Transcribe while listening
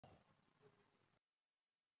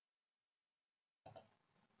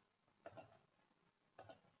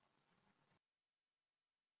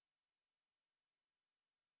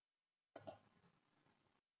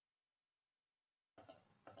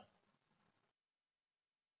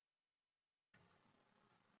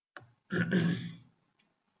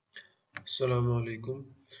Assalamu alaikum.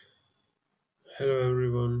 Hello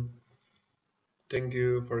everyone. Thank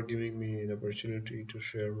you for giving me an opportunity to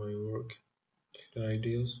share my work and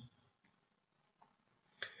ideas.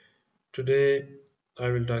 Today I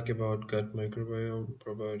will talk about gut microbiome,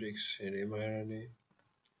 probiotics and mRNA.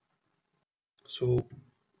 So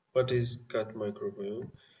what is gut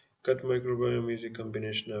microbiome? Gut microbiome is a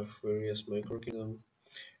combination of various microorganisms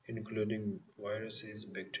including viruses,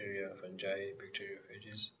 bacteria, fungi,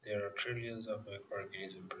 bacteriophages. There are trillions of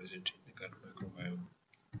microorganisms present in the gut microbiome.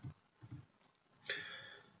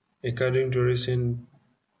 According to recent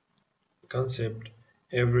concept,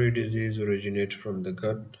 every disease originates from the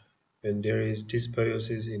gut. When there is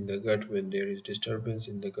dysbiosis in the gut, when there is disturbance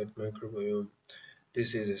in the gut microbiome,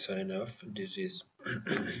 this is a sign of disease.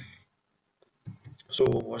 So,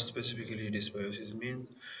 what specifically dysbiosis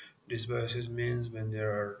means? Dysbiosis means when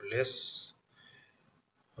there are less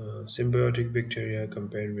symbiotic bacteria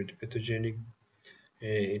compared with pathogenic.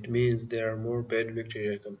 It means there are more bad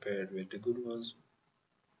bacteria compared with the good ones.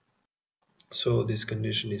 So, this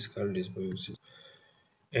condition is called dysbiosis.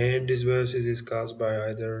 And dysbiosis is caused by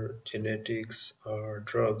either genetics or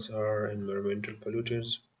drugs or environmental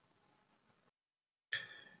pollutants.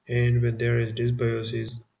 And when there is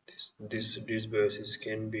dysbiosis, this dysbiosis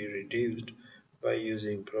can be reduced by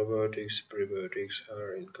using probiotics, prebiotics,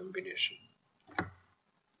 or in combination.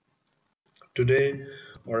 Today,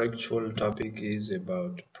 our actual topic is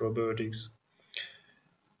about probiotics,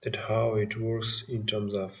 that how it works in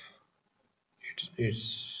terms of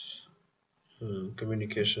its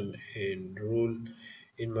communication and role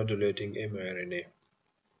in modulating mRNA.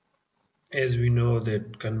 As we know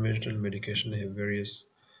that conventional medication have various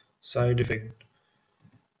side effects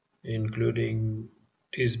including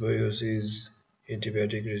dysbiosis,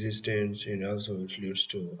 antibiotic resistance, and also it leads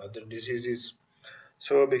to other diseases.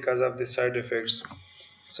 So because of the side effects,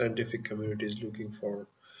 scientific community is looking for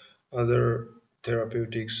other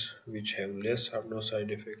therapeutics which have less or no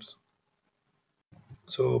side effects.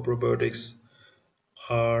 So probiotics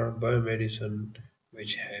are biomedicine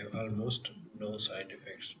which have almost no side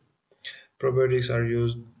effects. Probiotics are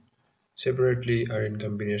used separately or in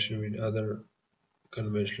combination with other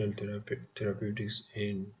conventional therapeutics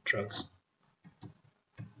and drugs.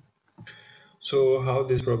 So how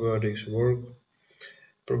these probiotics work?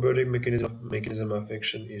 Probiotic mechanism of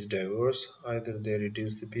action is diverse. Either they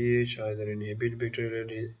reduce the pH, either inhibit bacterial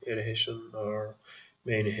adhesion, or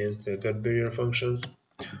may enhance the gut barrier functions,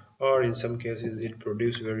 or in some cases it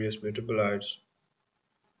produces various metabolites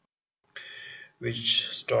which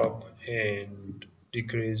stop and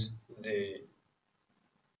decrease the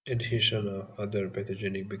adhesion of other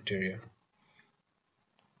pathogenic bacteria.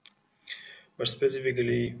 But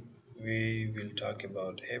specifically, we will talk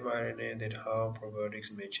about mRNA, that how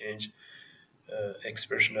probiotics may change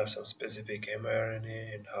expression of some specific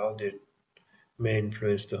mRNA and how they may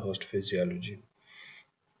influence the host physiology.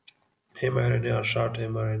 mRNA are short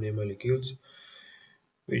mRNA molecules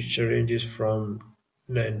which ranges from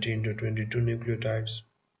 19 to 22 nucleotides.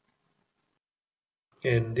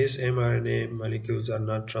 And these mRNA molecules are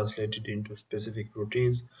not translated into specific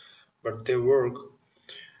proteins, but they work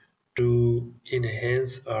to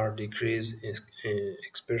enhance or decrease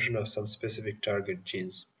expression of some specific target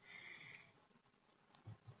genes.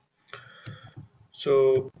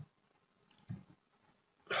 So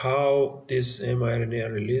how this mRNA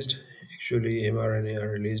are released? Actually, mRNA are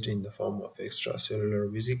released in the form of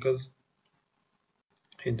extracellular vesicles,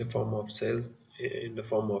 in the form of cells, in the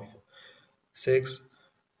form of sacs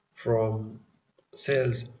from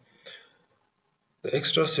cells. The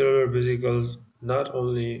extracellular vesicles not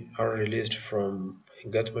only are released from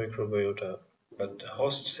gut microbiota, but the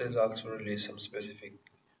host cells also release some specific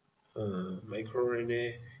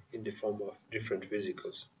microRNA in the form of different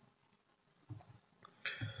vesicles.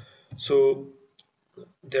 So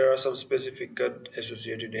there are some specific gut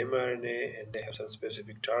associated mRNA and they have some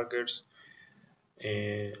specific targets.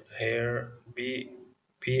 And here B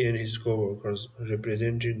and his co-workers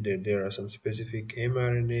represented that there are some specific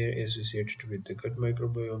mRNA associated with the gut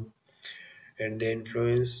microbiome and they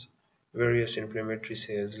influence various inflammatory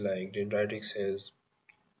cells like dendritic cells,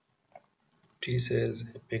 T cells,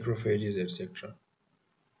 macrophages, etc.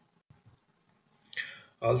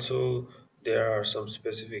 Also, there are some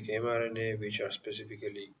specific mRNA which are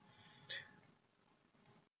specifically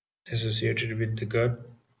associated with the gut,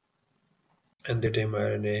 and that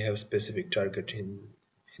mRNA have specific target in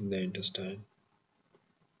the intestine.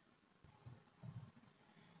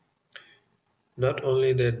 Not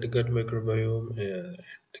only that the gut microbiome and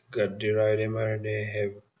gut-derived mRNA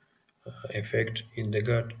have effect in the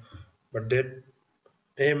gut, but that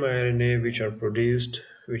mRNA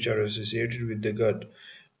which are associated with the gut,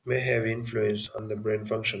 may have influence on the brain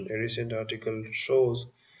function. A recent article shows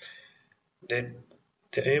that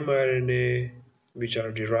the mRNA which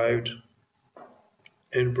are derived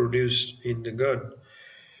and produced in the gut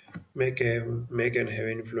may can have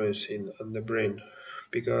influence on the brain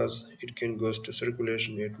because it can goes to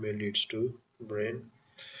circulation. It may leads to brain.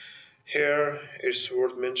 Here it's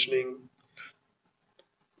worth mentioning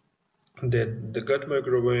that the gut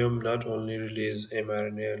microbiome not only release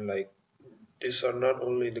mRNA, like these are not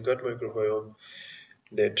only the gut microbiome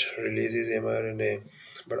that releases mRNA,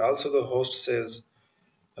 but also the host cells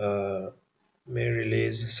uh, may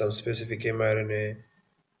release some specific mRNA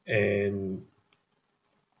and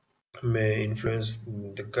may influence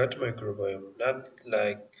the gut microbiome. Not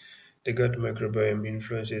like the gut microbiome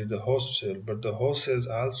influences the host cell, but the host cells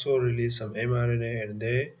also release some mRNA and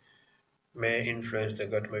they may influence the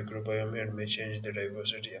gut microbiome and may change the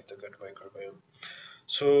diversity of the gut microbiome.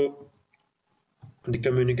 So the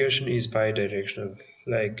communication is bidirectional.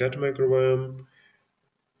 Like gut microbiome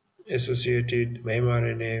associated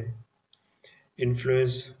mRNA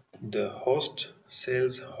influence the host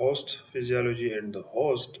cell's host physiology, and the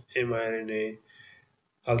host mRNA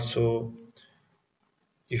also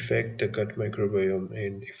affect the gut microbiome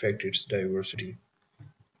and affect its diversity.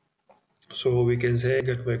 So we can say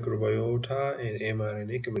gut microbiota and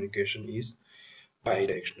mRNA communication is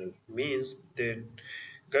bidirectional. Means that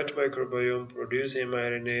gut microbiome produces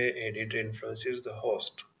mRNA and it influences the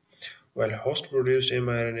host, while host produced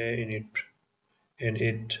mRNA and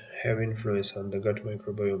it have influence on the gut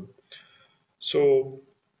microbiome. So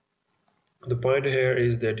the point here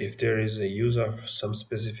is that if there is a use of some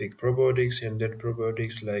specific probiotics, and that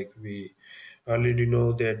probiotics, like we already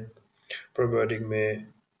know that probiotic may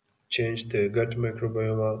change the gut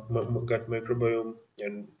microbiome,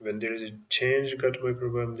 and when there is a changed gut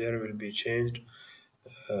microbiome, there will be changed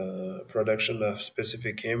production of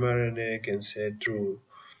specific mRNA, can say through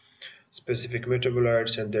specific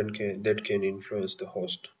metabolites, and then that can influence the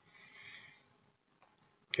host,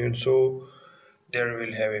 and so there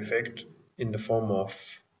will have effect in the form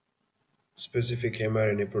of specific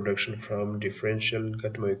mRNA production from differential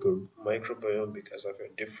gut microbiome because of a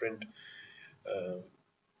different uh,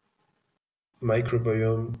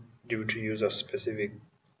 microbiome due to use of specific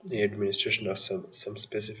administration of some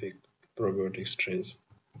specific probiotic strains.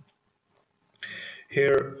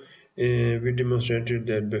 Here, we demonstrated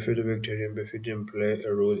that bifidobacterium bifidum play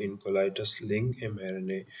a role in colitis link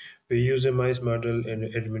mRNA. We used a mice model and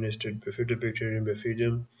administered bifidobacterium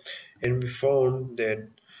bifidum, and we found that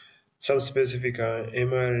some specific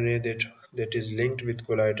mRNA that is linked with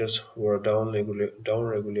colitis were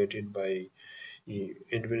down-regulated by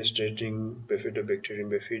administering bifidobacterium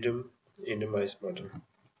bifidum in a mice model.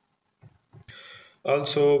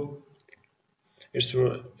 Also,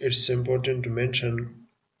 it's important to mention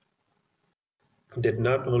that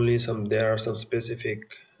not only there are some specific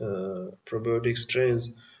probiotic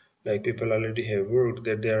strains, like people already have worked,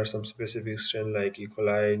 that there are some specific strains like E.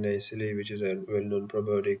 coli, Nicely, which is a well-known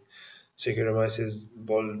probiotic, Saccharomyces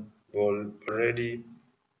already,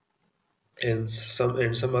 and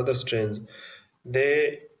some other strains.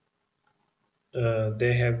 They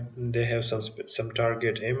they have some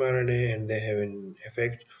target mRNA, and they have an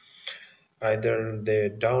effect. Either they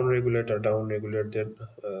down-regulate or down-regulate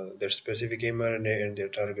their specific mRNA and their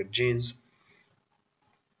target genes.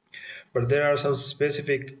 But there are some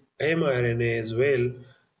specific mRNA as well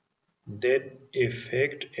that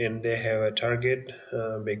affect and they have a target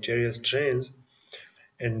bacterial strains,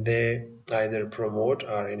 and they either promote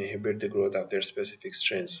or inhibit the growth of their specific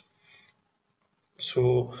strains.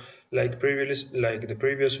 So, like the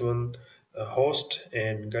previous one, host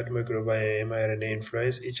and gut microbiome mRNA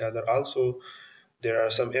influence each other. Also, there are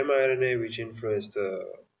some mRNA which influence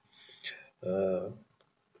uh,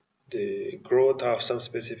 the growth of some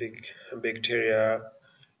specific bacteria,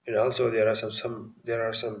 and also there are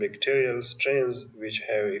some bacterial strains which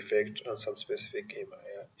have effect on some specific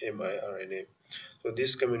miRNA. So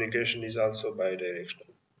this communication is also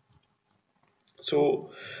bidirectional.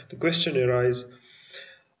 So the question arises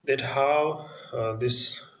that how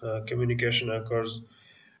this communication occurs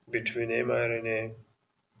between mRNA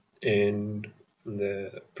and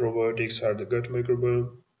the probiotics or the gut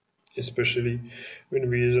microbiome, especially when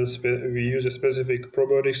we use a specific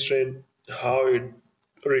probiotic strain, how it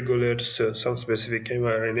regulates some specific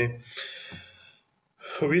mRNA.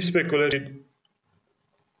 We speculated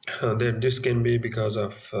that this can be because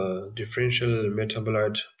of differential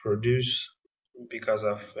metabolite produced because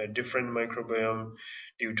of a different microbiome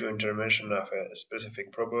due to intervention of a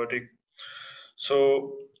specific probiotic.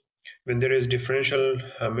 So When there is differential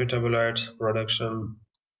metabolites production,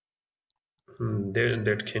 then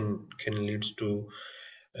that can lead to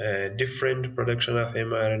different production of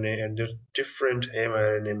mRNA, and the different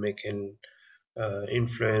mRNA may can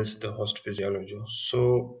influence the host physiology.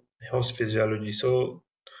 So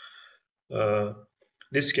uh,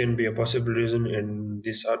 this can be a possible reason. In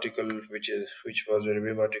this article, which was a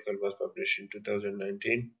review article, was published in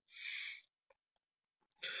 2019.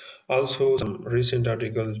 Also, some recent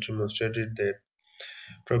articles demonstrated that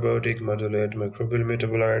probiotic modulate microbial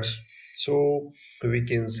metabolites. So we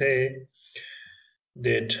can say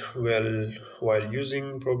that, well, while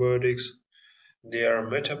using probiotics, their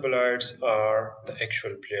metabolites are the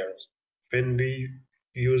actual players. When we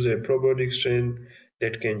use a probiotic strain,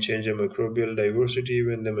 that can change the microbial diversity.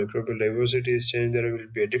 When the microbial diversity is changed, there will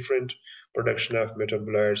be a different production of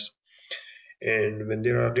metabolites. And when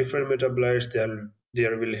there are different metabolites,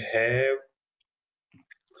 there will have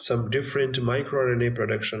some different microRNA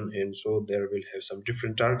production, and so there will have some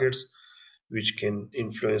different targets which can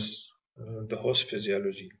influence the host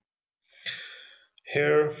physiology.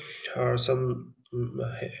 Here are some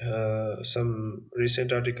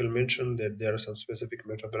recent article mentioned that there are some specific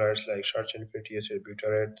metabolites like short chain fatty acid,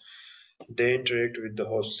 butyrate. They interact with the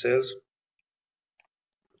host cells,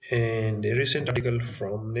 and a recent article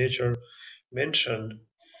from Nature mentioned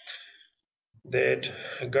that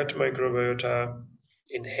gut microbiota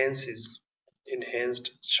enhanced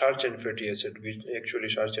short chain fatty acid, which actually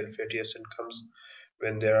short chain fatty acid comes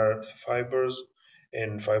when there are fibers,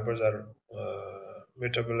 and fibers are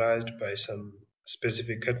metabolized by some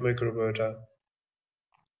specific gut microbiota,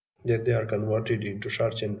 that they are converted into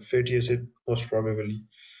short chain fatty acid most probably.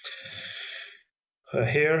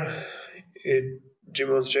 Here it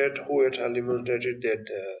who et al. Demonstrated that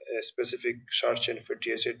a specific short chain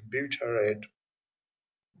fatty acid butyrate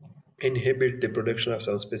inhibit the production of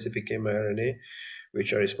some specific mRNA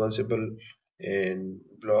which are responsible and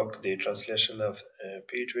block the translation of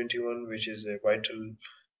P21, which is a vital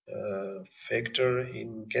factor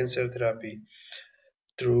in cancer therapy,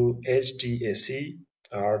 through HDAC,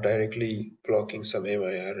 are directly blocking some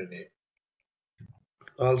mRNA.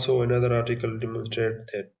 Also, another article demonstrated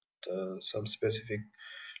that some specific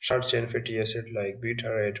short chain fatty acid like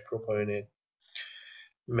butyrate propionate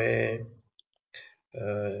may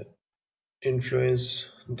uh, influence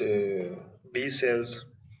the B cells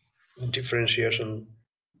differentiation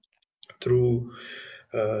through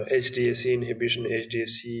HDAC inhibition.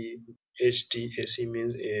 HDAC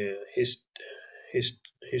means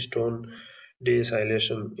histone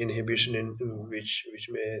deacylation inhibition, which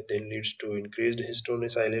may then leads to increased histone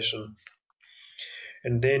acylation,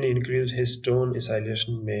 and then increased histone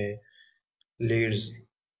acylation may leads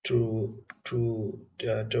to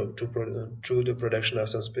the production of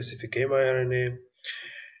some specific mRNA,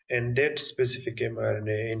 and that specific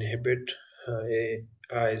mRNA inhibit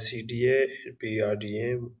AICDA,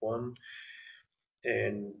 PRDM1,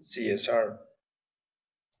 and CSR.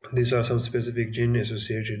 These are some specific genes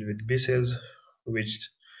associated with B cells, which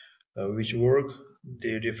work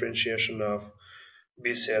the differentiation of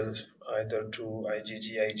B cells either to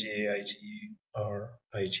IgG, IgA, IgE, or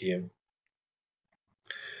IgM,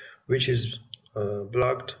 which is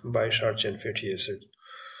blocked by short chain fatty acid.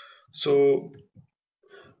 So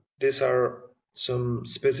these are some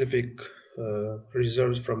specific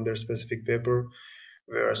results from their specific paper,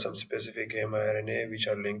 where some specific mRNA which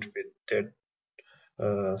are linked with that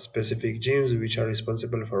specific genes which are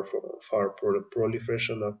responsible for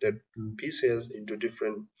proliferation of that B cells into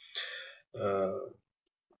different uh,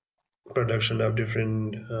 production of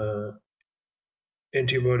different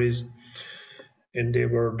antibodies, and they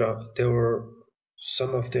were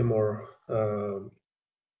some of them are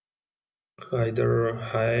either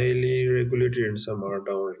highly regulated and some are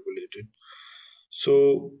down regulated.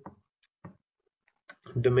 So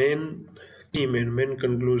the main theme and main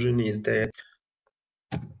conclusion is that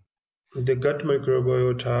the gut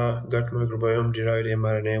microbiome derived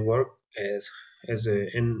mRNA work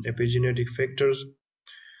in epigenetic factors.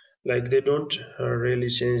 Like, they don't really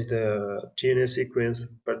change the DNA sequence,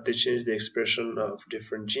 but they change the expression of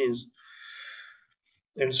different genes.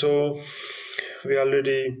 And so we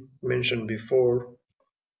already mentioned before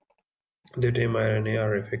that mRNA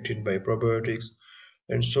are affected by probiotics,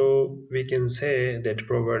 and so we can say that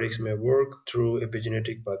probiotics may work through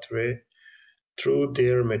epigenetic pathway through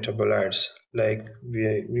their metabolites. Like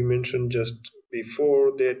we mentioned just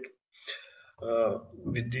before that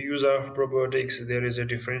with the use of probiotics, there is a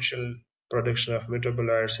differential production of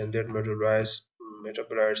metabolites, and that metabolites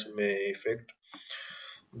may affect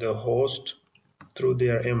the host through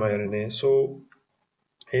their mRNA. So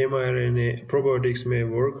mRNA probiotics may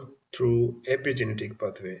work through epigenetic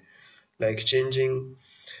pathway, like changing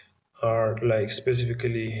or like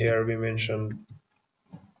specifically here we mentioned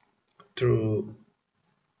through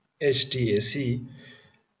HTAC,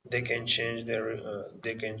 they can change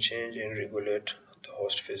and regulate the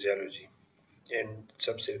host physiology and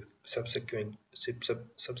subsequent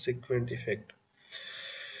effect.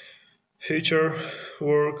 Future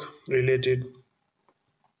work related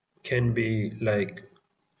can be like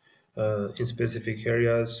in specific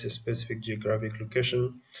areas, a specific geographic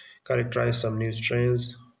location, characterize some new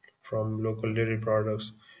strains from local dairy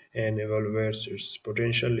products, and evaluate its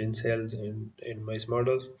potential in cells and in mice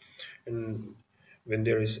models. And when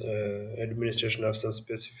there is administration of some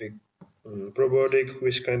specific probiotic,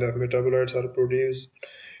 which kind of metabolites are produced,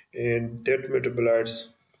 and that metabolites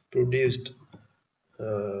produced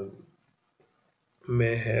uh,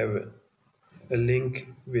 may have a link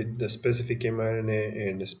with the specific mRNA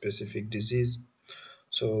and a specific disease.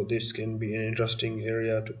 So this can be an interesting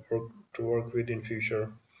area to work with in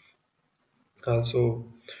future. Also,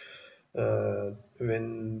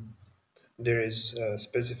 when there is a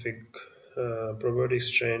specific probiotic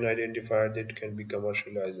strain identified, that can be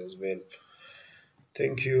commercialized as well.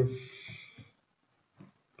 Thank you.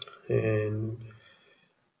 And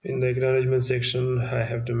in the acknowledgement section, I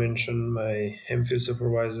have to mention my MPhil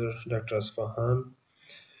supervisor, Dr. Asfahan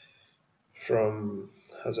from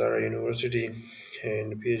Hazara University,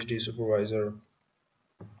 and PhD supervisor,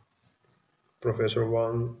 Professor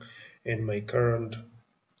Wang, and my current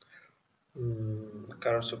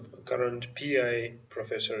PI,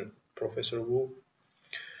 Professor Wu,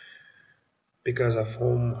 because of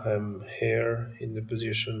whom I'm here in the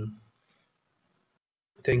position.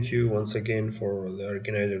 Thank you once again for the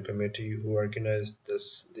organizer committee who organized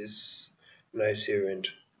this nice event.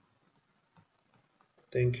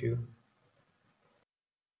 Thank you.